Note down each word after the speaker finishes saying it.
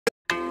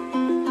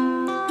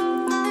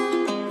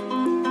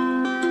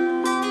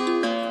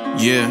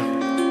Yeah.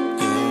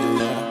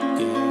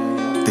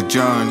 The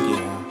John.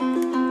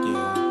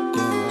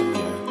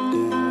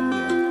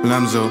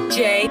 Lamzo.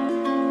 J.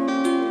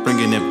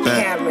 Bringing it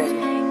back.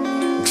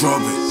 Cameron.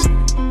 Drop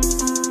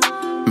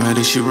it.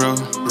 Murder she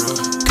wrote.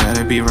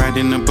 Gotta be right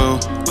in the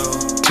boat.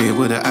 Clear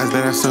with the eyes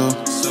that I saw.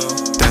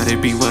 That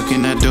it be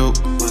working that dope.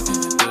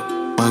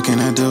 What can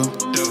I do?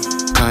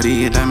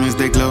 Cartier diamonds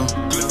they glow.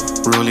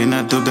 Rolling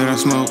that dope that I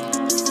smoke.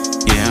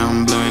 Yeah,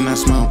 I'm blowing that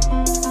smoke.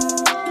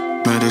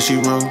 Murder she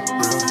wrote.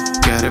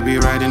 Gotta be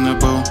right in the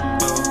boat.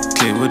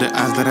 Clear with the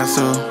eyes that I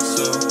saw.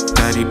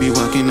 That it be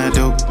working that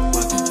dope.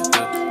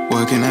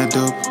 Working that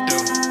dope.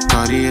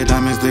 Cartier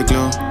diamonds they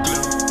glow.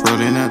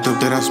 Rolling that dope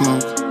that I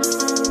smoke.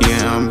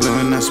 Yeah, I'm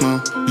blowing that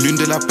smoke. Lune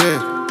de la paix.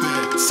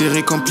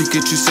 Serré compliqué,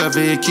 tu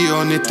savais qui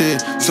on était.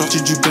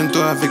 Sorti du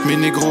bento avec mes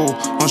négros.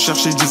 On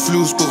cherchait du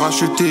flouze pour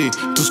acheter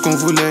tout ce qu'on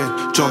voulait.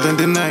 Jordan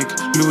de Nike,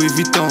 Louis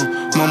Vuitton.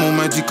 Maman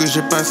m'a dit que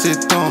j'ai pas assez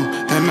de temps.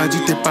 Elle m'a dit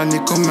t'es pas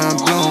né comme un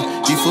blanc.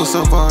 Il faut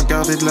savoir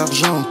garder de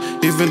l'argent.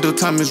 Even though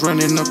time is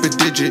running up a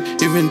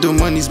digit. Even though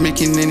money's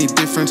making any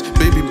difference.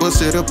 Baby,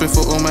 bust it up and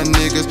for all my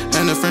niggas.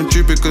 And a friend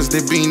trip because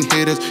they being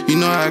haters. You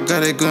know I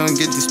gotta go and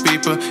get this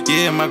paper.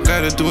 Yeah, I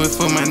gotta do it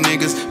for my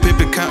niggas.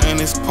 Paper counting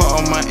is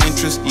part of my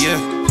interest, yeah.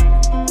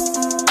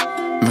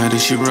 Murder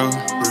she wrote.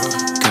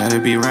 Gotta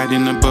be right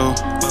in the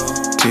boat.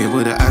 Clear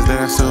with the eyes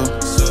that I saw.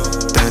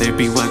 That it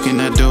be working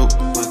that dope.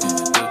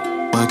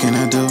 What can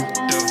I do?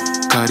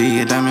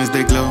 Cartier diamonds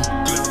they glow.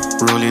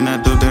 Rolling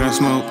that dope that I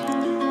smoke.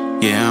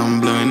 Yeah, I'm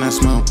blowing that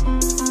smoke.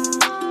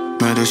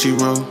 Murder she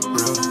wrote.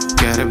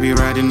 Gotta be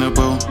right in the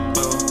boat.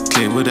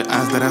 Clear with the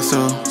eyes that I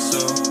saw.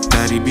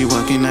 That it be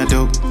working that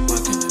dope.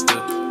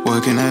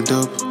 Working that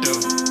dope.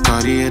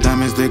 Cartier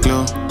diamonds they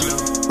glow.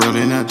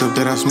 Rolling that dope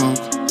that I smoke.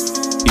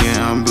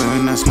 Yeah, I'm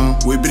blowing that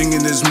smoke. We bringing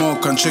the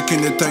smoke, I'm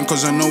checking the time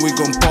cause I know we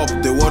gon' pop.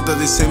 The word are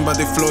the same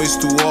but the flow is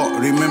too hot.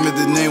 Remember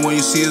the name when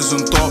you see us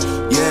on top.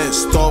 Yeah,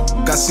 stop,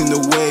 gas in the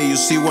way. You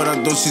see what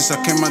I've done since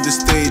I came on the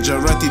stage. I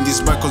write in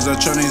this back cause I'm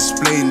trying to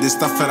explain the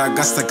stuff that I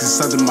got stuck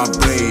inside of my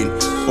brain.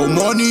 Oh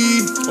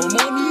money,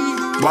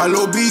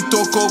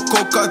 balobito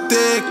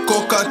kokokate,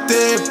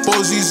 kokate.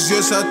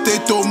 Position sa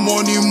tête, oh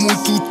money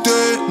mutute.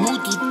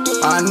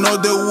 I know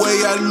the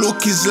way I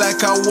look is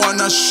like I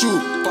wanna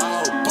shoot.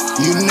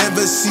 You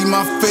never see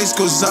my face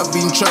cause I've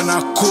been tryna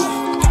cook.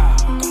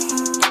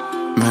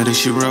 Murder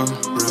she wrote.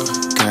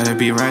 Gotta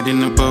be right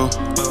in the boat.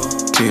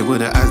 Clear with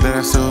the eyes that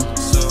I saw.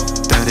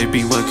 That it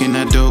be working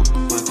that dope.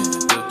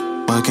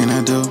 What can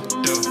I do?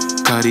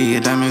 Cartier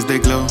diamonds they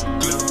glow.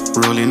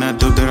 Rolling that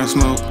dope that I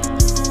smoke.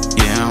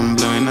 Yeah, I'm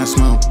blowing that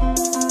smoke.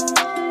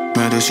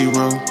 Murder she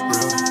wrote.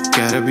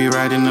 Gotta be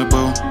right in the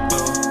boat.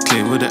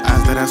 Clear with the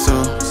eyes that I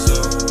saw.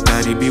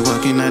 That it be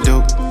working that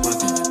dope.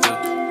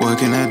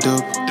 Working that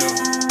dope.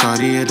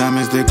 Cartier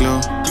diamonds they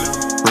glow.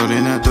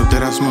 Rolling that dope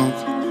that I smoke.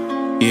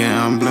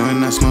 Yeah, I'm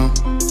blowing that smoke.